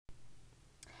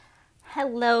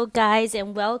Hello, guys,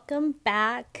 and welcome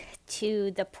back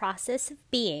to the process of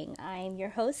being. I'm your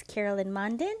host, Carolyn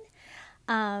Mondin.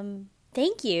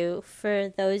 Thank you for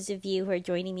those of you who are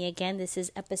joining me again. This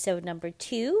is episode number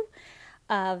 2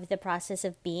 of the process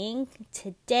of being.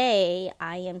 Today,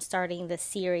 I am starting the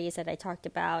series that I talked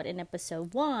about in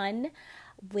episode 1,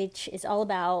 which is all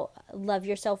about Love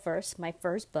Yourself First, my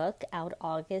first book, out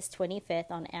August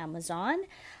 25th on Amazon.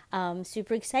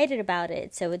 Super excited about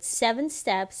it. So it's 7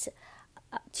 steps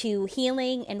to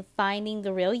healing and finding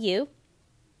the real you.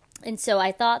 And so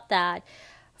I thought that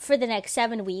for the next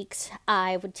 7 weeks,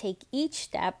 I would take each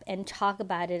step and talk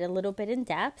about it a little bit in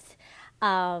depth.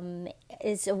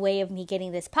 It's a way of me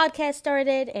getting this podcast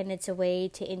started, and it's a way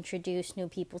to introduce new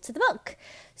people to the book.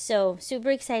 So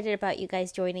super excited about you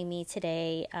guys joining me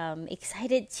today.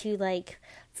 Excited to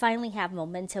finally have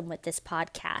momentum with this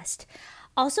podcast.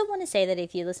 Also want to say that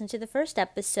if you listen to the first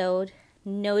episode,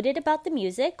 noted about the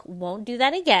music, won't do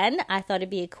that again. I thought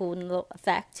it'd be a cool little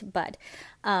effect, but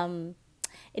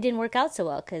it didn't work out so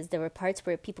well because there were parts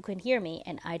where people couldn't hear me,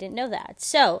 and I didn't know that.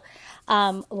 So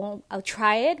I'll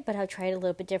try it, but I'll try it a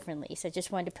little bit differently. So I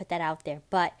just wanted to put that out there.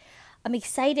 But I'm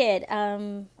excited.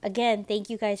 Again, thank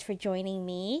you guys for joining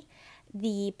me.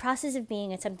 The process of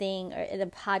being is something, or the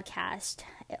podcast,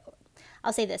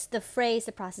 I'll say this, the phrase,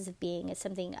 the process of being, is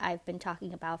something I've been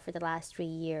talking about for the last 3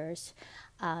 years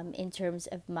in terms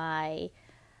of my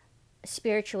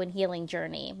spiritual and healing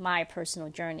journey, my personal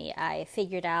journey. I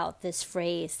figured out this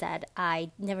phrase that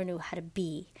I never knew how to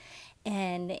be.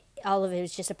 And all of it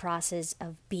was just a process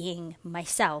of being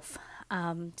myself.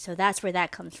 So that's where that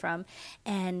comes from.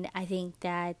 And I think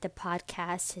that the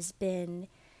podcast has been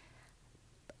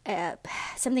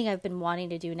something I've been wanting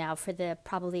to do now for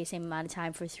probably the same amount of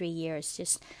time, for 3 years.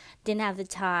 Just didn't have the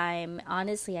time.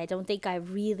 Honestly, I don't think I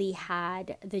really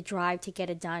had the drive to get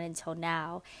it done until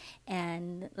now.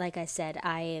 And like I said,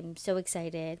 I am so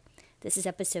excited. This is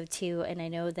episode 2, and I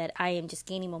know that I am just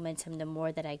gaining momentum the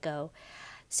more that I go.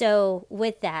 So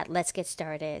with that, let's get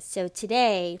started. So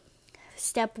today,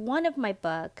 step 1 of my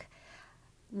book,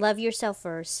 Love Yourself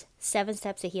First, 7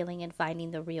 Steps to Healing and Finding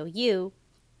the Real You.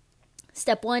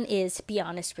 Step 1 is be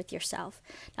honest with yourself.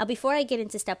 Now, before I get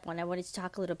into step 1, I wanted to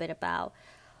talk a little bit about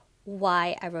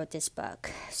why I wrote this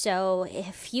book. So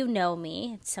if you know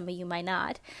me, some of you might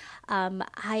not,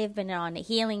 I have been on a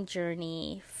healing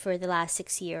journey for the last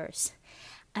 6 years.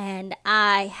 And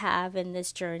I have in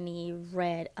this journey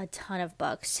read a ton of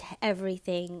books,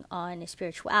 everything on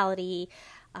spirituality,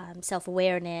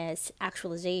 self-awareness,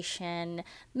 actualization,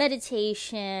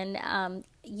 meditation,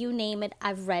 you name it,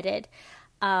 I've read it.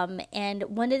 And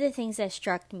one of the things that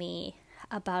struck me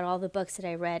about all the books that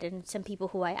I read, and some people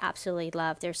who I absolutely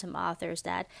love, there's some authors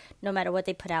that no matter what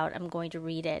they put out, I'm going to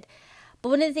read it. But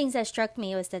one of the things that struck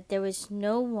me was that there was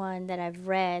no one that I've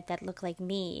read that looked like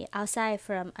me, outside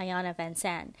from Iyanla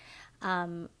Vanzant.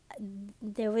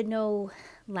 There were no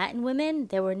Latin women.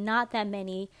 There were not that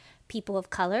many people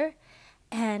of color.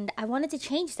 And I wanted to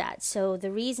change that. So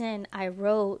the reason I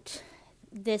wrote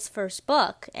this first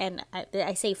book, and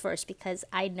I say first because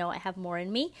I know I have more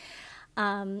in me,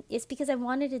 is because I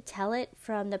wanted to tell it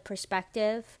from the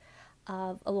perspective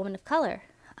of a woman of color.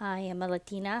 I am a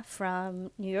Latina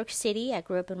from New York City. I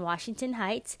grew up in Washington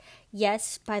Heights.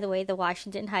 Yes, by the way, the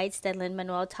Washington Heights that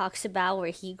Lin-Manuel talks about, where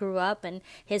he grew up, and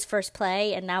his first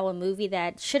play, and now a movie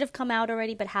that should have come out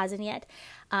already but hasn't yet.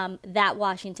 That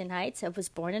Washington Heights, I was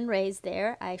born and raised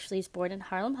there. I actually was born in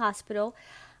Harlem Hospital.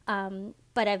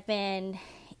 But I've been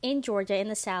in Georgia in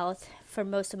the South for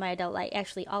most of my adult life,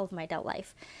 actually all of my adult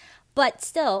life. But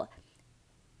still,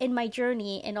 in my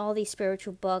journey, in all these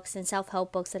spiritual books and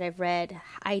self-help books that I've read,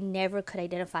 I never could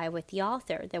identify with the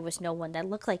author. There was no one that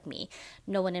looked like me,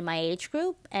 no one in my age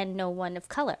group, and no one of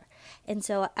color. And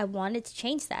so I wanted to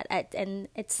change that. And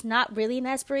it's not really an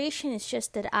aspiration. It's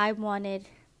just that I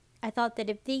thought that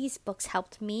if these books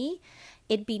helped me,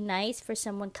 it'd be nice for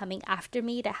someone coming after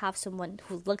me to have someone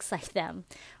who looks like them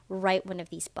write one of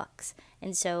these books.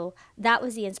 And so that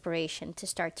was the inspiration to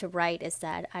start to write, is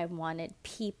that I wanted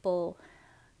people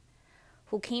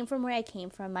who came from where I came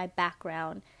from, my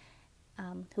background,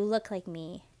 who look like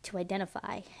me, to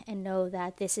identify and know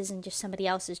that this isn't just somebody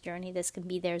else's journey, this can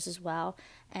be theirs as well,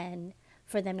 and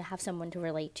for them to have someone to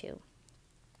relate to.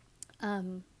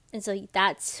 And so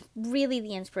that's really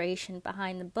the inspiration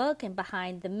behind the book, and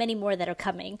behind the many more that are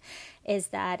coming, is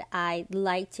that I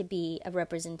like to be a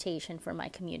representation for my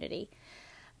community.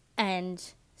 And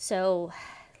so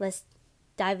let's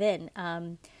dive in.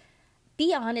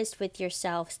 Be honest with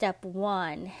yourself. Step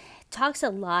 1 talks a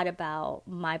lot about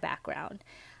my background.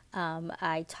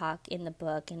 I talk in the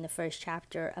book, in the first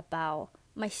chapter, about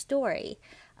my story.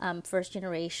 First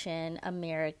generation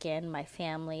American. My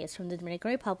family is from the Dominican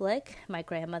Republic. My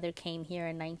grandmother came here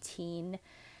in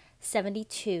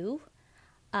 1972.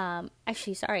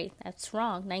 Actually, sorry, that's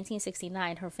wrong.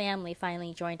 1969, her family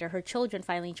finally joined her. Her children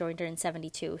finally joined her in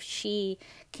 72. She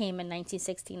came in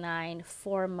 1969,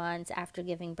 4 months after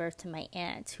giving birth to my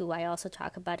aunt, who I also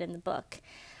talk about in the book.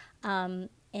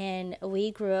 And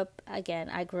we grew up, again,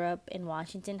 I grew up in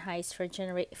Washington Heights for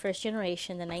first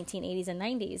generation, the 1980s and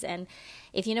 90s. And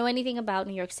if you know anything about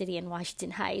New York City and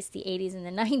Washington Heights, the 80s and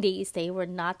the 90s, they were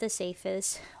not the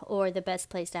safest or the best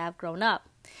place to have grown up.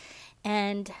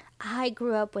 And I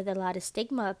grew up with a lot of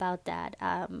stigma about that.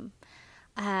 I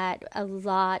had a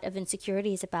lot of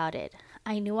insecurities about it.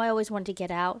 I knew I always wanted to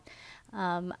get out.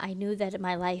 I knew that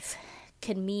my life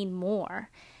could mean more.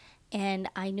 And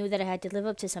I knew that I had to live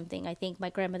up to something. I think my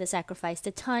grandmother sacrificed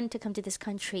a ton to come to this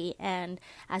country. And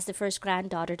as the first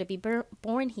granddaughter to be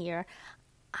born here,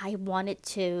 I wanted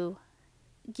to,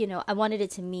 I wanted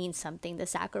it to mean something, the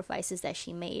sacrifices that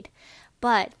she made.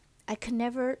 But I could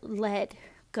never let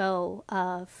go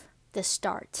of the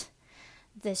start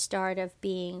of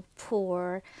being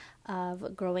poor,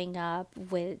 of growing up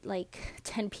with like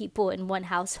 10 people in one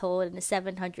household in a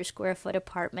 700 square foot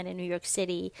apartment in New York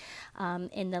City,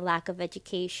 in the lack of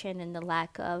education and the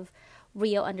lack of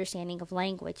real understanding of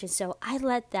language. And so I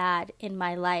let that in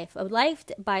my life, a life,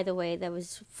 by the way, that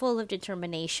was full of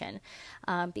determination,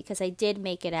 because I did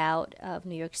make it out of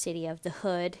New York City, of the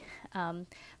hood. By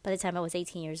the time I was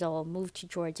 18 years old, moved to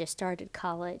Georgia, started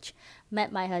college,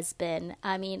 met my husband.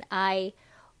 I mean, I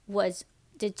was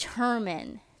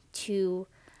determined to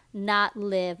not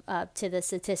live up to the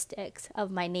statistics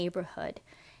of my neighborhood.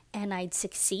 And I'd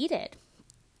succeeded.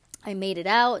 I made it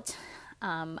out.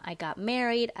 I got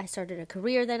married. I started a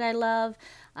career that I love.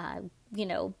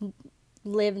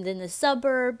 Lived in the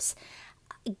suburbs.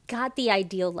 Got the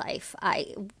ideal life.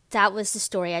 That was the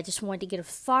story. I just wanted to get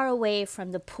far away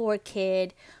from the poor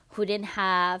kid who didn't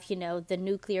have, the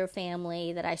nuclear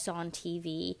family that I saw on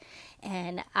TV.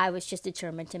 And I was just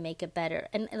determined to make it better.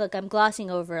 And look, I'm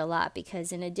glossing over a lot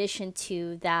because in addition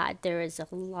to that, there is a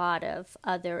lot of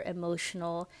other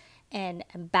emotional and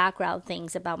background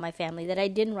things about my family that I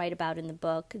didn't write about in the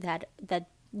book, that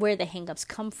where the hangups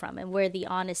come from and where the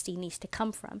honesty needs to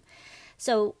come from.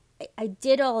 So I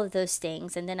did all of those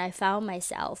things, and then I found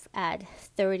myself at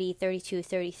 30, 32,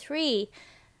 33,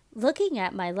 looking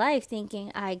at my life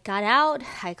thinking, I got out,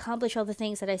 I accomplished all the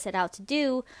things that I set out to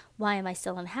do, why am I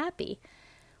still unhappy?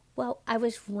 Well, I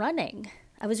was running.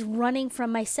 I was running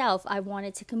from myself. I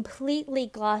wanted to completely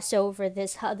gloss over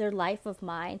this other life of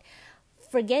mine.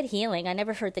 Forget healing. I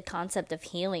never heard the concept of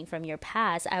healing from your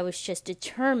past. I was just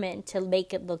determined to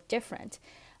make it look different.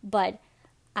 But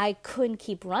I couldn't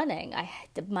keep running.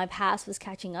 My past was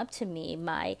catching up to me.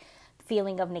 My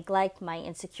feeling of neglect, my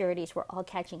insecurities were all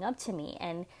catching up to me.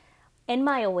 And in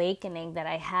my awakening that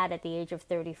I had at the age of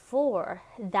 34,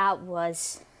 that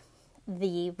was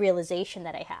the realization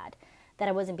that I had, that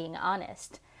I wasn't being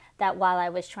honest, that while I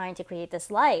was trying to create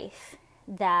this life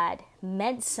that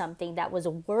meant something, that was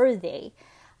worthy,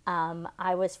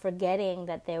 I was forgetting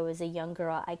that there was a young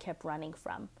girl I kept running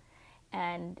from.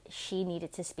 And she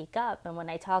needed to speak up. And when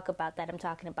I talk about that, I'm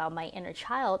talking about my inner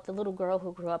child, the little girl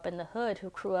who grew up in the hood, who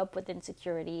grew up with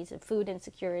insecurities and food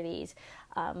insecurities,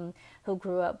 who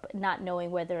grew up not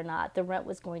knowing whether or not the rent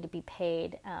was going to be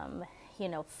paid,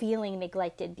 feeling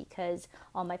neglected because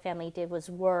all my family did was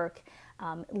work,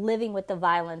 living with the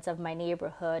violence of my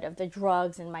neighborhood, of the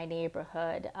drugs in my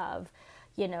neighborhood, of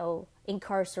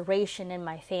incarceration in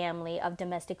my family, of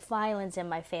domestic violence in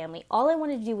my family. All I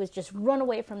wanted to do was just run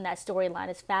away from that storyline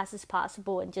as fast as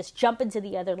possible and just jump into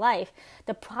the other life.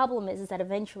 The problem is that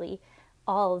eventually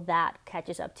all of that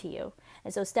catches up to you.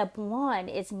 And so step one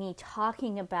is me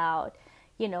talking about,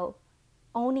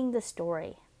 owning the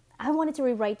story. I wanted to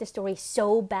rewrite the story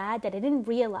so bad that I didn't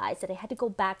realize that I had to go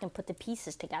back and put the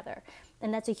pieces together.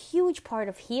 And that's a huge part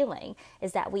of healing,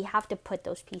 is that we have to put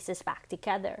those pieces back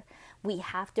together. We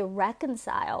have to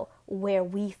reconcile where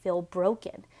we feel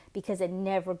broken, because it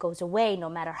never goes away,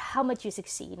 no matter how much you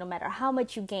succeed, no matter how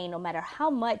much you gain, no matter how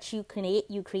much you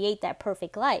create that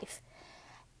perfect life.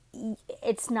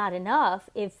 It's not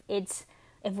enough if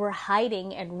we're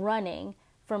hiding and running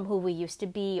from who we used to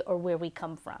be or where we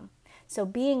come from. So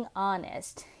being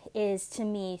honest is, to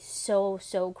me, so,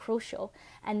 so crucial.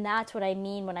 And that's what I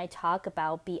mean when I talk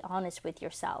about be honest with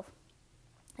yourself.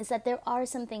 Is that there are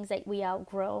some things that we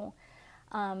outgrow,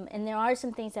 and there are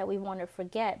some things that we want to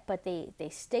forget, but they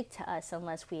stick to us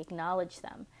unless we acknowledge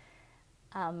them.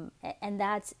 And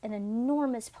that's an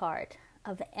enormous part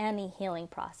of any healing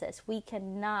process. We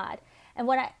cannot, and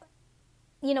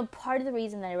part of the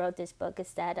reason that I wrote this book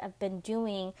is that I've been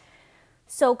doing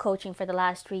soul coaching for the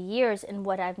last 3 years, and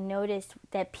what I've noticed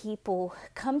that people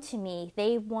come to me,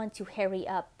 they want to hurry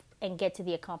up and get to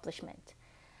the accomplishment.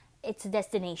 It's a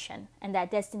destination, and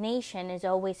that destination is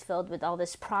always filled with all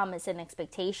this promise and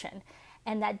expectation,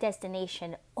 and that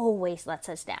destination always lets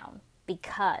us down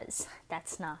because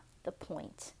that's not the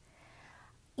point.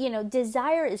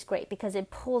 Desire is great because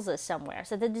it pulls us somewhere.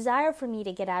 So the desire for me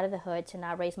to get out of the hood, to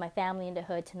not raise my family in the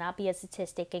hood, to not be a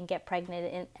statistic and get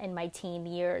pregnant in my teen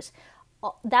years,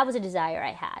 that was a desire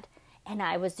I had, and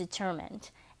I was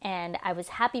determined, and I was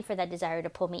happy for that desire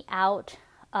to pull me out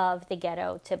of the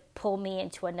ghetto, to pull me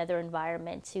into another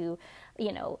environment, to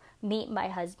meet my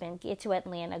husband, get to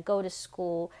Atlanta, go to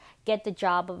school, get the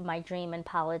job of my dream in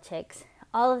politics.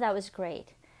 All of that was great,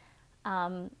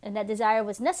 and that desire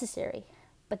was necessary,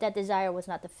 but that desire was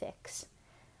not the fix.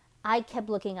 I kept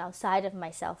looking outside of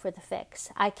myself for the fix.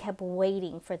 I kept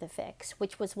waiting for the fix,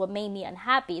 which was what made me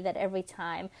unhappy, that every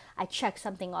time I checked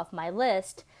something off my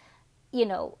list,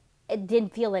 it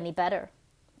didn't feel any better.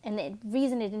 And the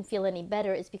reason it didn't feel any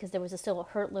better is because there was still a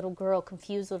hurt little girl,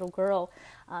 confused little girl,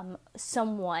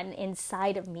 someone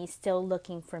inside of me still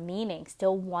looking for meaning,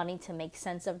 still wanting to make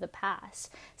sense of the past,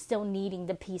 still needing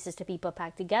the pieces to be put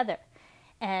back together.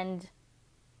 And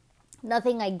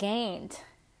nothing I gained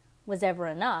was ever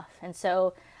enough. And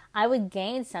so I would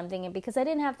gain something, and because I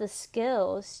didn't have the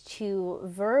skills to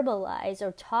verbalize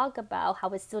or talk about how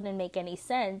it still didn't make any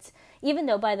sense, even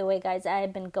though, by the way, guys, I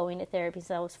had been going to therapy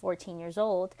since I was 14 years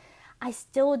old, I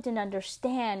still didn't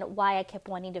understand why I kept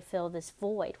wanting to fill this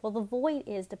void. Well, the void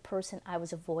is the person I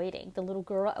was avoiding, the little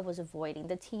girl I was avoiding,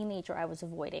 the teenager I was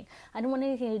avoiding. I didn't want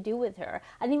anything to do with her.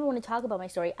 I didn't even want to talk about my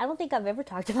story. I don't think I've ever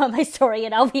talked about my story,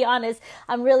 and I'll be honest,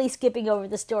 I'm really skipping over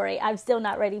the story. I'm still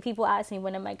not ready. People ask me,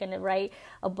 when am I going to write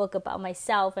a book about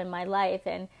myself and my life?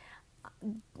 And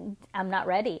I'm not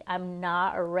ready. I'm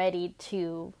not ready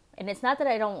to, and it's not that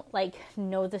I don't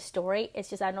know the story. It's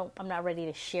just I'm not ready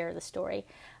to share the story.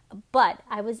 But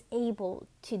I was able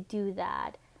to do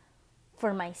that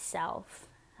for myself.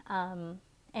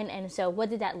 And so what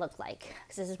did that look like?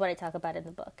 Because this is what I talk about in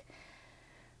the book.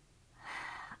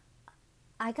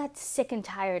 I got sick and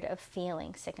tired of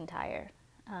feeling sick and tired.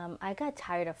 I got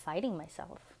tired of fighting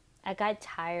myself. I got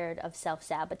tired of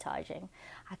self-sabotaging.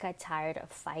 I got tired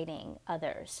of fighting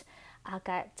others. I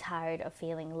got tired of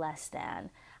feeling less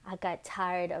than. I got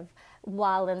tired of,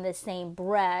 while in the same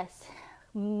breath,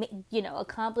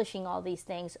 accomplishing all these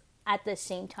things at the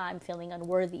same time, feeling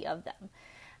unworthy of them.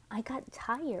 I got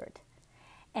tired.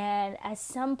 And at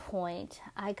some point,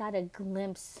 I got a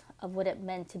glimpse of what it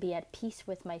meant to be at peace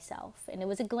with myself. And it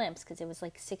was a glimpse because it was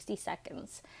 60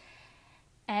 seconds.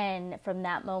 And from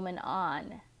that moment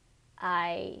on,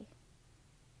 I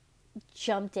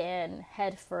jumped in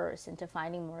head first into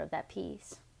finding more of that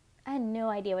peace. I had no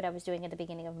idea what I was doing at the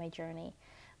beginning of my journey.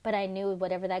 But I knew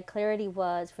whatever that clarity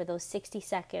was for those 60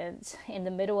 seconds in the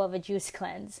middle of a juice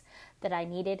cleanse, that I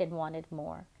needed and wanted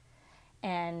more.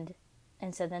 And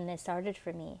so then it started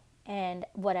for me. And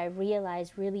what I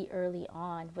realized really early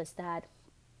on was that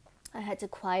I had to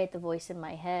quiet the voice in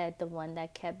my head, the one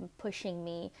that kept pushing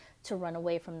me to run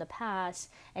away from the past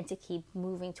and to keep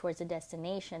moving towards a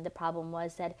destination. The problem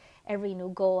was that every new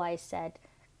goal I set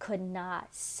could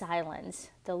not silence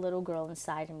the little girl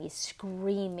inside of me,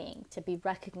 screaming to be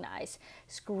recognized,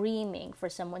 screaming for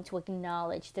someone to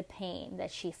acknowledge the pain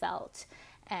that she felt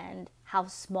and how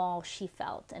small she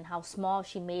felt and how small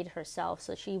she made herself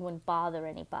so she wouldn't bother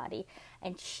anybody.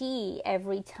 And she,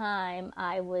 every time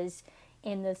I was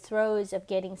in the throes of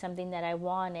getting something that I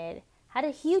wanted, had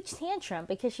a huge tantrum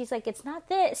because she's like, it's not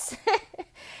this.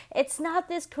 It's not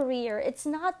this career. It's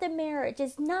not the marriage.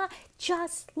 It's not,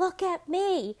 just look at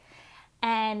me.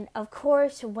 And of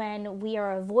course, when we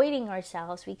are avoiding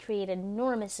ourselves, we create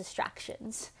enormous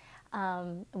distractions.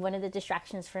 One of the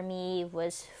distractions for me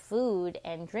was food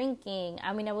and drinking.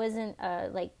 I mean, I wasn't a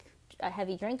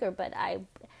heavy drinker, but I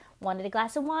wanted a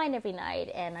glass of wine every night,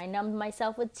 and I numbed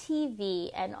myself with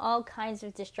TV and all kinds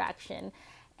of distraction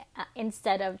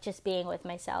instead of just being with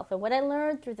myself. And what I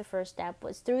learned through the first step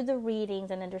was through the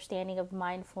readings and understanding of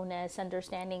mindfulness,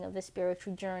 understanding of the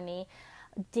spiritual journey,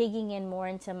 digging in more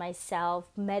into myself,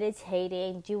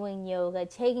 meditating, doing yoga,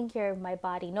 taking care of my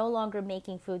body, no longer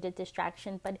making food a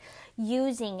distraction, but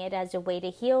using it as a way to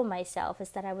heal myself, is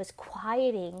that I was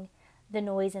quieting the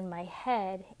noise in my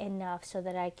head enough so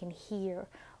that I can hear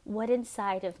what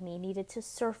inside of me needed to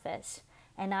surface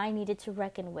and I needed to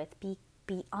reckon with, be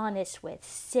honest with,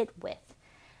 sit with,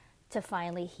 to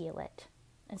finally heal it.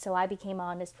 And so I became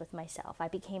honest with myself. I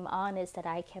became honest that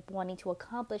I kept wanting to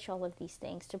accomplish all of these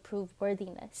things to prove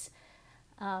worthiness.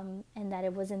 and that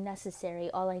it wasn't necessary.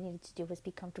 All I needed to do was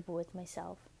be comfortable with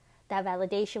myself. That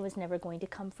validation was never going to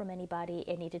come from anybody.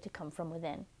 It needed to come from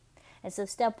within. And so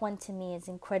step one to me is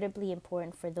incredibly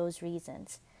important for those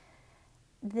reasons.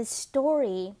 The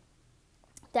story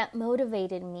that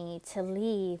motivated me to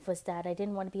leave was that I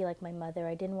didn't want to be like my mother.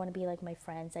 I didn't want to be like my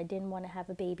friends. I didn't want to have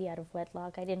a baby out of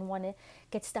wedlock. I didn't want to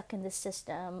get stuck in the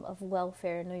system of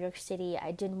welfare in New York City.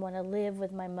 I didn't want to live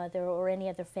with my mother or any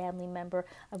other family member.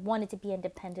 I wanted to be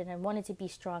independent. I wanted to be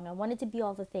strong. I wanted to be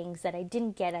all the things that I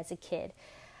didn't get as a kid,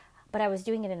 but I was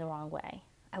doing it in the wrong way.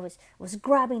 I was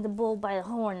grabbing the bull by the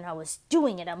horn, and I was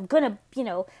doing it. I'm going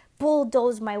to,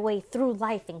 bulldoze my way through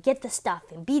life and get the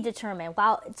stuff and be determined.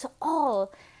 Wow, it's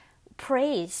all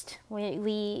praised.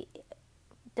 We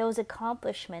those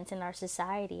accomplishments in our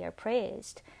society are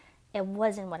praised. It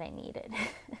wasn't what I needed.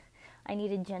 I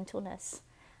needed gentleness.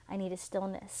 I needed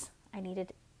stillness. I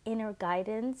needed inner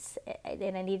guidance,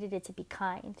 and I needed it to be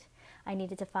kind. I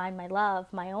needed to find my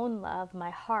love, my own love, my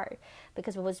heart,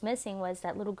 because what was missing was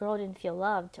that little girl didn't feel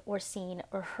loved or seen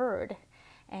or heard,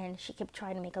 and she kept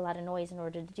trying to make a lot of noise in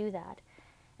order to do that.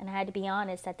 And I had to be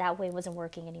honest that way wasn't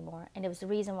working anymore, and it was the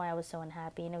reason why I was so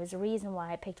unhappy, and it was the reason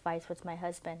why I picked fights with my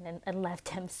husband and left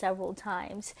him several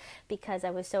times, because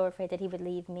I was so afraid that he would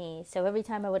leave me. So every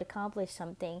time I would accomplish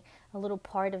something, a little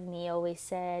part of me always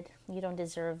said, "You don't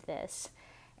deserve this."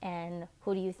 And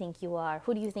who do you think you are?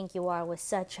 Who do you think you are was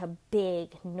such a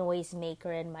big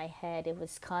noisemaker in my head. It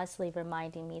was constantly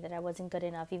reminding me that I wasn't good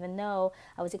enough. Even though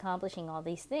I was accomplishing all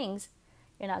these things,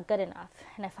 you're not good enough.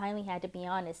 And I finally had to be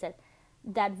honest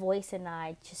that voice in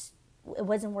I it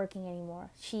wasn't working anymore.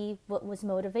 What was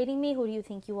motivating me, who do you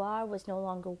think you are, was no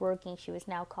longer working. She was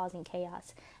now causing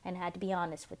chaos. And I had to be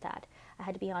honest with that. I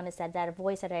had to be honest that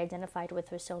voice that I identified with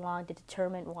for so long, the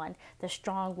determined one, the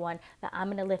strong one, that I'm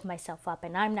going to lift myself up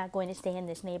and I'm not going to stay in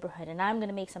this neighborhood and I'm going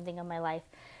to make something of my life.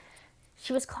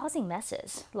 She was causing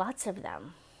messes, lots of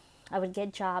them. I would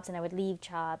get jobs and I would leave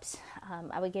jobs.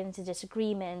 I would get into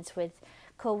disagreements with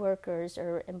coworkers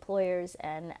or employers,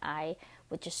 and I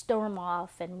would just storm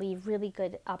off and leave really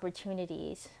good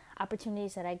opportunities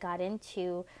that I got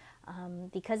into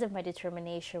because of my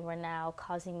determination were now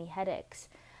causing me headaches.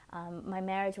 My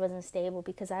marriage wasn't stable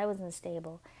because I wasn't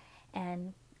stable,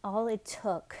 and all it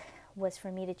took was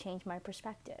for me to change my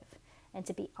perspective and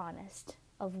to be honest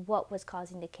of what was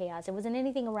causing the chaos. It wasn't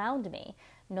anything around me.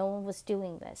 No one was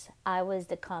doing this. I was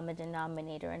the common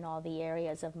denominator in all the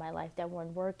areas of my life that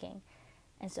weren't working.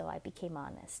 And so I became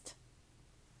honest.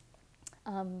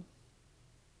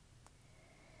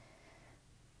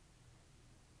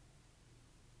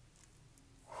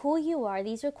 Who you are,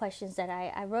 these are questions that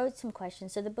I wrote some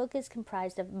questions. So the book is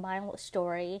comprised of my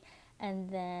story and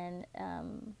then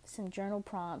some journal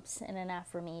prompts and an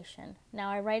affirmation. Now,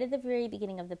 I write at the very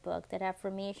beginning of the book that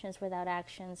affirmations without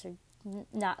actions are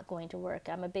not going to work.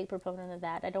 I'm a big proponent of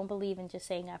that. I don't believe in just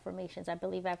saying affirmations. I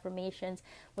believe affirmations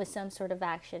with some sort of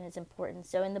action is important.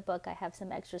 So in the book, I have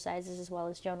some exercises as well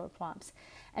as journal prompts.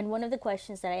 And one of the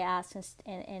questions that I asked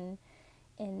in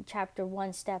chapter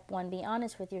 1, step 1, be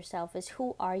honest with yourself, is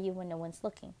who are you when no one's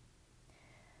looking?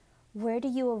 Where do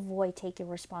you avoid taking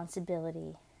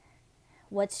responsibility?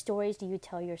 What stories do you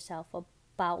tell yourself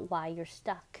about why you're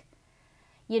stuck?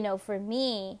 For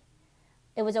me,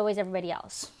 it was always everybody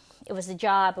else. It was the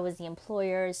job, it was the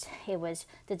employers, it was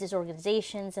the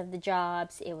disorganizations of the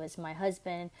jobs, it was my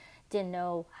husband, didn't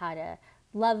know how to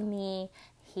love me,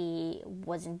 he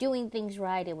wasn't doing things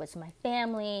right, it was my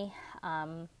family.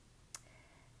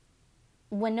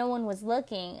 When no one was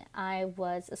looking, I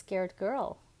was a scared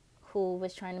girl who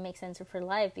was trying to make sense of her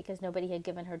life because nobody had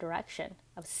given her direction.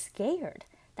 I was scared.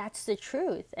 That's the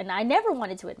truth. And I never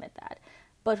wanted to admit that.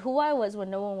 But who I was when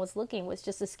no one was looking was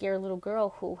just a scared little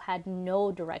girl who had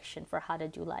no direction for how to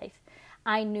do life.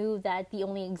 I knew that the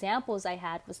only examples I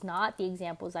had was not the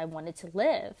examples I wanted to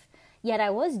live. Yet I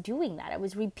was doing that. I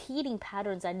was repeating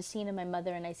patterns I'd seen in my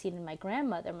mother and I'd seen in my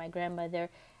grandmother. My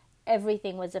grandmother,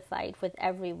 everything was a fight with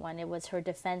everyone. It was her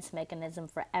defense mechanism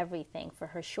for everything, for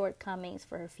her shortcomings,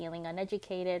 for her feeling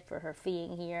uneducated, for her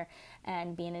being here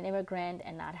and being an immigrant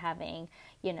and not having,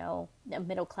 a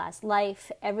middle-class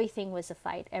life. Everything was a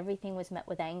fight. Everything was met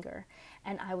with anger.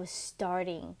 And I was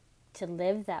starting to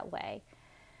live that way.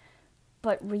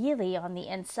 But really, on the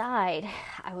inside,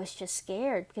 I was just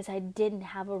scared because I didn't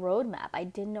have a roadmap. I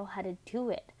didn't know how to do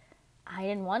it. I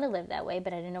didn't want to live that way,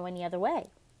 but I didn't know any other way.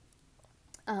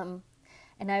 And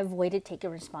I avoided taking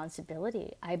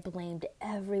responsibility. I blamed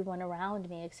everyone around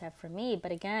me except for me.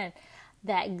 But again,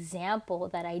 that example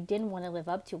that I didn't want to live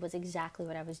up to was exactly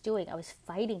what I was doing. I was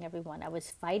fighting everyone. I was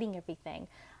fighting everything.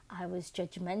 I was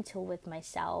judgmental with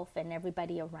myself and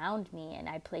everybody around me, and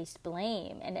I placed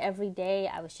blame. And every day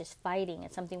I was just fighting,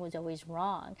 and something was always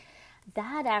wrong.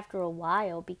 That, after a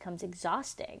while, becomes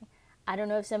exhausting. I don't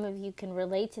know if some of you can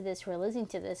relate to this who are listening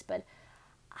to this, but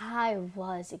I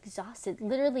was exhausted,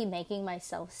 literally making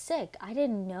myself sick. I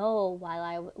didn't know while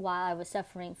I was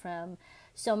suffering from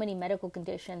so many medical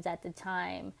conditions at the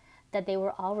time that they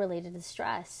were all related to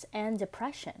stress and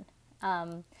depression.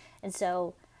 And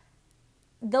so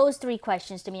those three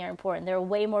questions to me are important. There are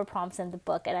way more prompts in the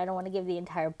book, and I don't want to give the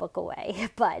entire book away.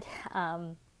 But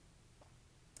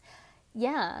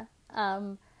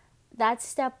that's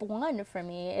step one for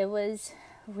me. It was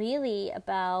really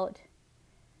about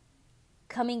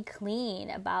coming clean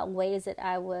about ways that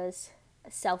I was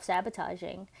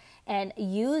self-sabotaging and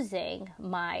using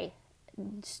my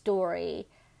story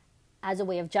as a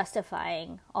way of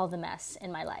justifying all the mess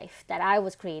in my life that I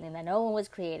was creating, that no one was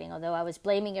creating. Although I was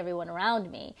blaming everyone around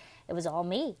me, it was all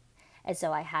me. And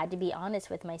so I had to be honest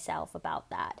with myself about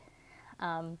that.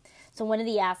 So one of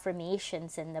the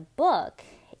affirmations in the book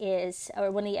is,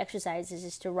 or one of the exercises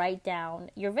is to write down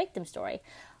your victim story.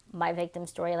 My victim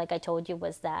story, like I told you,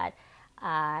 was that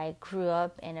I grew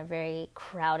up in a very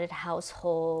crowded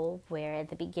household where at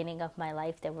the beginning of my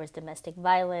life there was domestic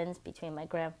violence between my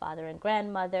grandfather and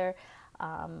grandmother.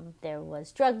 There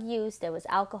was drug use, there was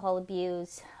alcohol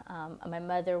abuse. My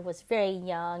mother was very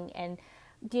young and,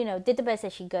 did the best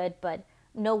that she could, but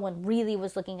no one really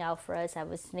was looking out for us. I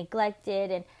was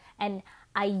neglected, and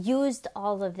I used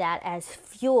all of that as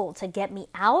fuel to get me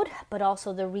out, but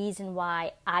also the reason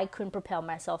why I couldn't propel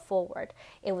myself forward.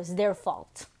 It was their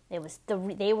fault.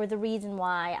 They were the reason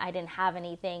why I didn't have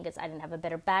anything, because I didn't have a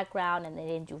better background and they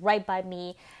didn't do right by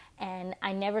me. And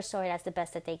I never saw it as the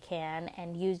best that they can,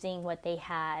 and using what they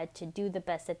had to do the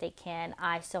best that they can,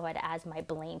 I saw it as my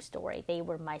blame story. They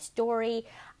were my story.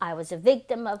 I was a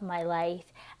victim of my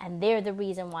life, and they're the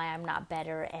reason why I'm not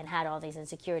better and had all these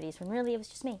insecurities, when really it was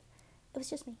just me. It was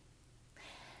just me.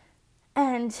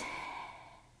 And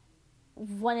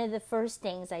one of the first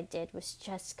things I did was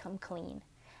just come clean.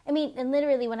 I mean, and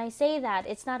literally when I say that,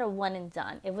 it's not a one and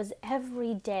done. It was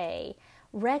every day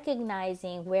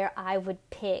recognizing where I would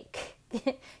pick,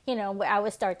 where I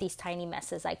would start these tiny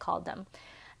messes, I called them,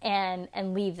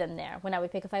 and leave them there. When I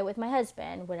would pick a fight with my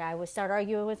husband, when I would start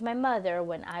arguing with my mother,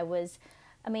 one of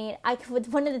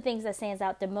the things that stands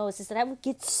out the most is that I would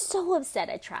get so upset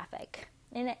at traffic.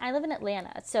 And I live in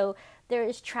Atlanta, so there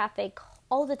is traffic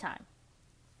all the time.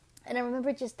 And I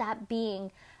remember just that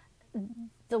being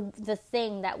the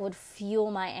thing that would fuel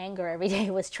my anger every day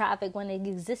was traffic, when it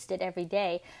existed every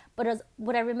day. But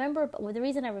the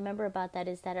reason I remember about that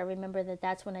is that I remember that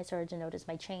that's when I started to notice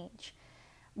my change.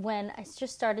 When I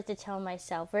just started to tell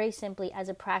myself very simply as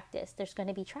a practice, there's going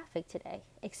to be traffic today.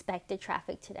 Expected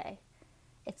traffic today.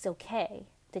 It's okay.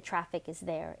 The traffic is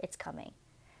there. It's coming.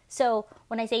 So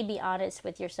when I say be honest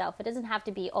with yourself, it doesn't have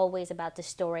to be always about the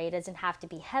story. It doesn't have to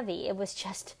be heavy. It was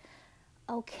just,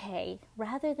 okay,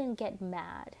 rather than get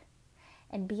mad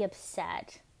and be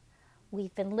upset,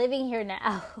 we've been living here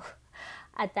now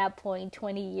at that point,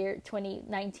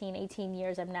 19, 18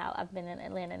 years. I've been in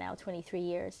Atlanta now 23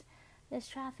 years. There's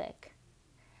traffic.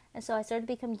 And so I started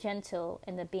to become gentle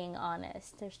in the being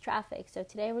honest. There's traffic. So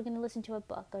today we're going to listen to a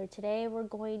book, or today we're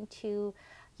going to,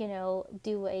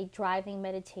 do a driving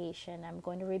meditation. I'm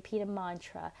going to repeat a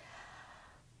mantra.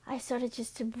 I started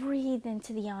just to breathe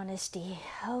into the honesty.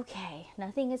 Okay,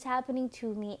 nothing is happening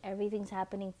to me. Everything's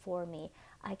happening for me.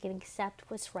 I can accept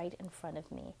what's right in front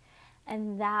of me.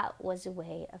 And that was a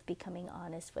way of becoming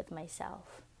honest with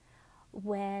myself.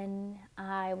 When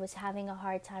I was having a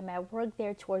hard time, I worked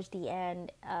there towards the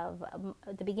end of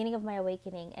the beginning of my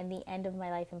awakening and the end of my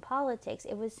life in politics.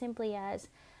 It was simply as,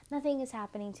 nothing is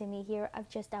happening to me here. I've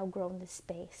just outgrown this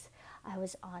space. I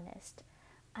was honest.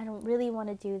 I don't really want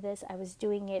to do this. I was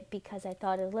doing it because I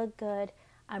thought it looked good.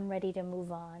 I'm ready to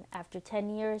move on. After 10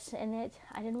 years in it,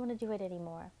 I didn't want to do it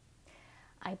anymore.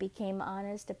 I became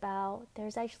honest about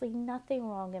there's actually nothing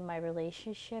wrong in my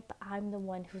relationship. I'm the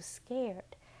one who's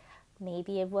scared.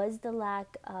 Maybe it was the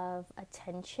lack of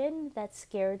attention that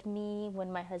scared me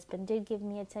when my husband did give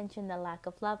me attention. The lack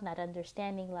of love, not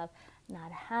understanding love,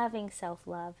 not having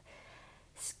self-love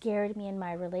scared me in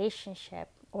my relationship.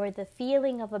 Or the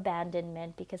feeling of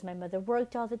abandonment because my mother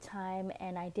worked all the time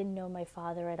and I didn't know my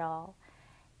father at all.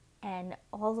 And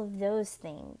all of those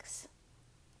things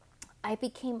I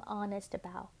became honest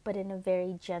about, but in a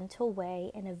very gentle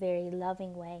way, in a very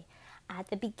loving way. at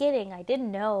the beginning, I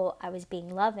didn't know I was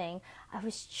being loving. I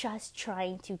was just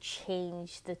trying to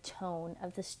change the tone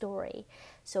of the story.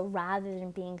 So rather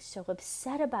than being so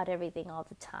upset about everything all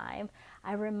the time,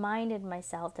 I reminded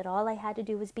myself that all I had to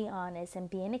do was be honest and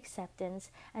be in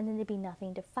acceptance, and then there'd be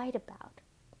nothing to fight about.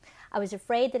 I was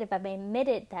afraid that if I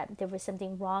admitted that there was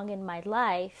something wrong in my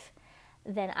life,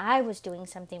 then I was doing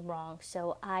something wrong.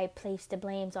 So I placed the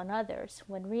blames on others,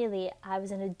 when really I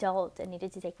was an adult and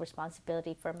needed to take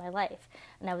responsibility for my life.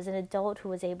 And I was an adult who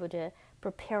was able to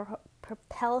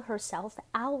propel herself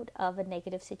out of a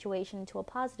negative situation into a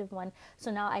positive one.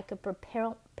 So now I could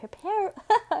propel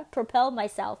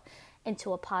myself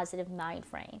into a positive mind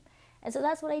frame. And so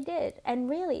that's what I did. And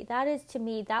really, that is, to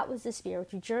me, that was the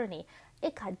spiritual journey.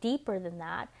 It got deeper than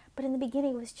that. But in the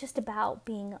beginning, it was just about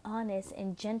being honest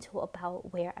and gentle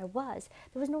about where I was.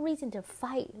 There was no reason to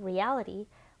fight reality.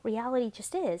 Reality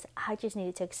just is. I just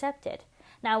needed to accept it.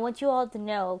 Now, I want you all to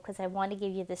know, because I want to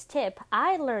give you this tip,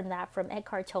 I learned that from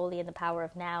Eckhart Tolle in The Power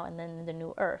of Now and then The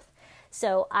New Earth.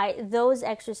 So those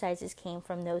exercises came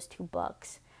from those two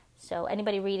books. So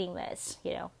anybody reading this,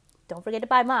 don't forget to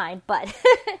buy mine. But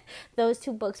those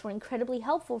two books were incredibly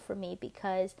helpful for me,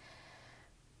 because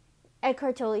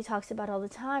Eckhart Tolle talks about all the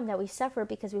time that we suffer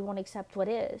because we won't accept what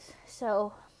is.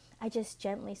 So I just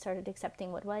gently started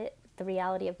accepting what the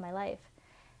reality of my life.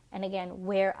 And again,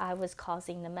 where I was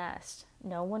causing the mess.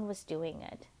 No one was doing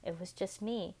it. It was just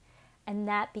me. And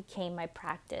that became my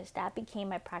practice. That became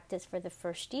my practice for the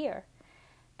first year.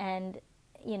 And,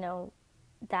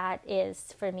 that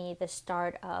is, for me, the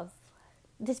start of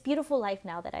this beautiful life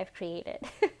now that I've created.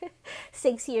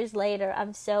 6 years later,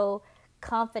 I'm so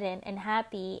confident and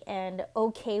happy and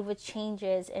okay with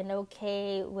changes and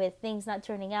okay with things not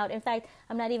turning out. In fact,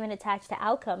 I'm not even attached to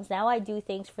outcomes. Now I do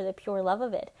things for the pure love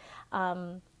of it.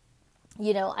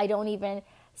 I don't even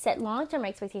set long-term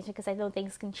expectations because I know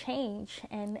things can change,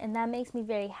 and that makes me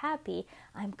very happy.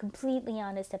 I'm completely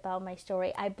honest about my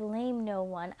story. I blame no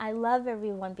one. I love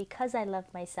everyone because I love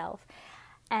myself.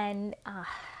 And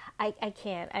I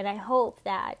can't. And I hope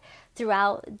that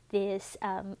throughout this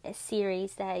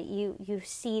series that you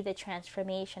see the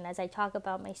transformation as I talk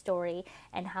about my story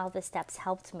and how the steps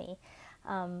helped me.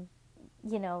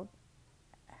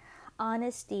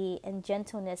 Honesty and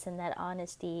gentleness in that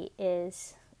honesty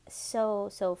is so,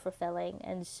 so fulfilling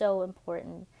and so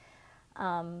important.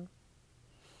 One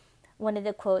of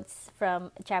the quotes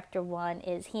from chapter 1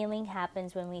 is, "Healing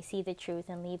happens when we see the truth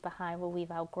and leave behind what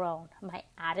we've outgrown." My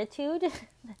attitude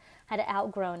had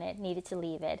outgrown it, needed to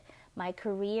leave it. My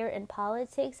career in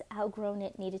politics, outgrown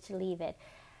it, needed to leave it.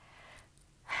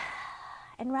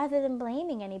 And rather than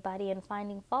blaming anybody and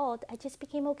finding fault, I just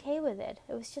became okay with it.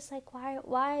 It was just like,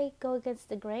 why go against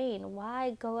the grain?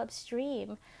 Why go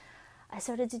upstream? I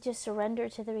started to just surrender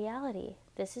to the reality.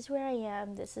 This is where I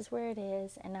am. This is where it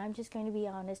is. And I'm just going to be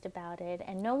honest about it.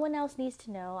 And no one else needs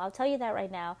to know. I'll tell you that right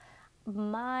now.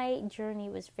 My journey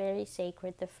was very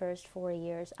sacred the first 4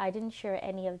 years. I didn't share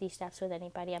any of these steps with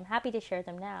anybody. I'm happy to share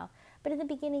them now. But in the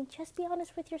beginning, just be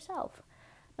honest with yourself.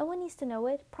 No one needs to know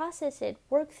it. Process it.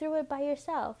 Work through it by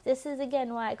yourself. This is,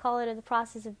 again, why I call it the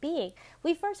process of being.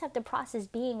 We first have to process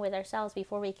being with ourselves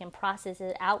before we can process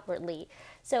it outwardly.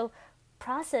 So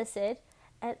process it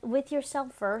with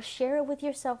yourself first. Share it with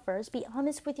yourself first. Be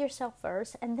honest with yourself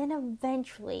first. And then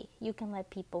eventually you can let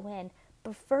people in.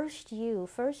 But first you.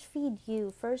 First feed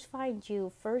you. First find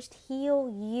you. First heal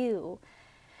you.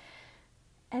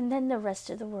 And then the rest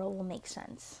of the world will make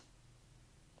sense.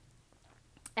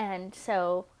 And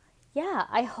so, yeah,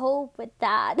 I hope with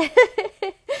that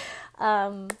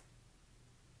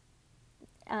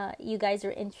you guys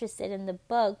are interested in the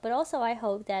book. But also I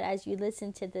hope that as you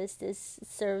listen to this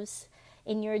serves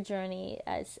in your journey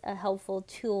as a helpful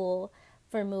tool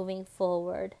for moving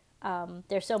forward.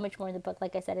 There's so much more in the book.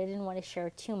 Like I said, I didn't want to share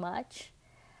too much.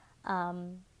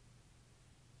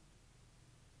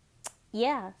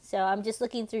 So I'm just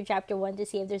looking through chapter 1 to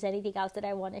see if there's anything else that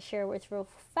I want to share with real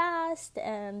fast.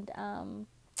 And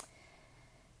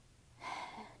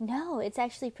no, it's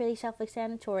actually pretty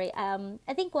self-explanatory.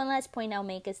 I think one last point I'll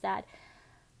make is that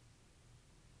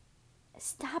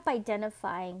stop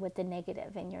identifying with the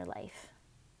negative in your life.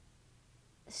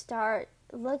 Start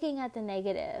looking at the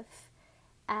negative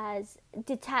as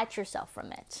detach yourself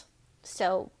from it.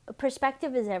 So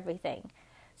perspective is everything.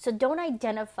 So don't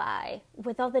identify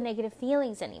with all the negative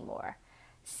feelings anymore.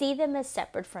 See them as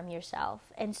separate from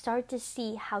yourself and start to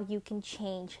see how you can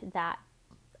change that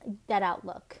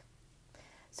outlook.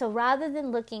 So rather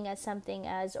than looking at something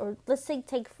as, or let's say,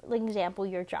 take for example,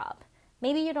 your job.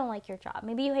 Maybe you don't like your job.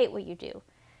 Maybe you hate what you do.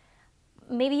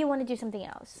 Maybe you want to do something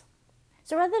else.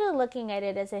 So rather than looking at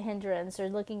it as a hindrance or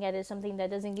looking at it as something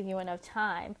that doesn't give you enough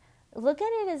time, look at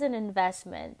it as an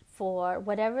investment for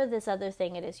whatever this other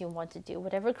thing it is you want to do,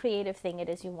 whatever creative thing it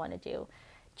is you want to do.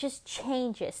 Just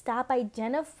change it. Stop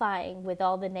identifying with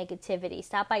all the negativity.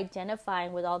 Stop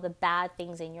identifying with all the bad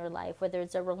things in your life, whether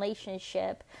it's a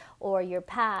relationship or your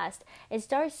past, and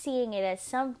start seeing it as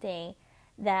something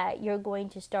that you're going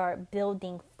to start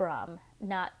building from,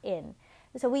 not in.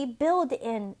 So we build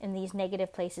in these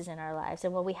negative places in our lives,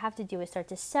 and what we have to do is start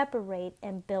to separate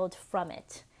and build from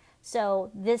it.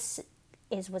 So this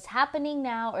is what's happening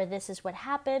now, or this is what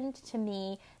happened to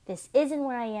me. This isn't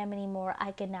where I am anymore.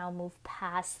 I can now move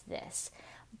past this.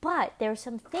 But there are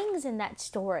some things in that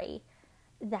story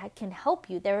that can help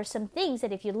you. There are some things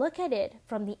that if you look at it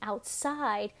from the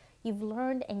outside, you've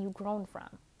learned and you've grown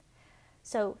from.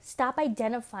 So stop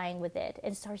identifying with it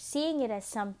and start seeing it as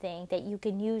something that you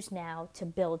can use now to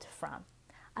build from.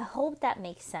 I hope that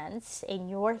makes sense in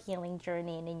your healing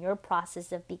journey and in your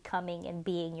process of becoming and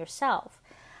being yourself.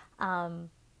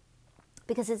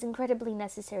 Because it's incredibly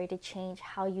necessary to change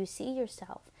how you see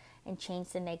yourself and change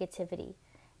the negativity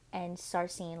and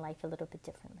start seeing life a little bit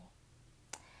differently.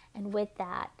 And with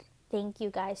that, thank you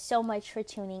guys so much for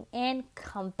tuning in.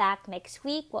 Come back next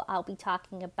week. Well, I'll be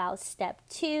talking about step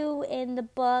 2 in the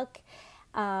book.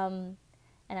 And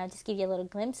I'll just give you a little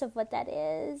glimpse of what that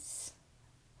is.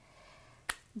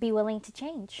 Be willing to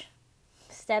change.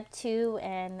 Step 2,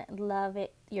 and love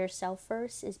it yourself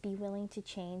first, is be willing to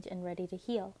change and ready to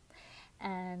heal.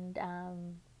 And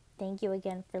thank you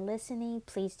again for listening.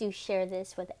 Please do share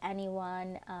this with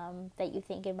anyone that you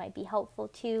think it might be helpful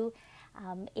to.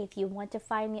 If you want to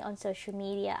find me on social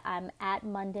media, I'm at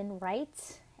Munden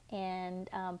Writes. And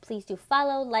please do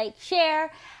follow, like,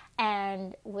 share.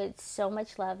 And with so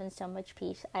much love and so much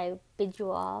peace, I bid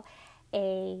you all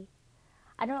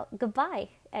goodbye.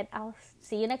 And I'll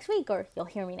see you next week, or you'll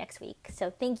hear me next week.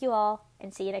 So thank you all,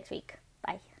 and see you next week.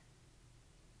 Bye.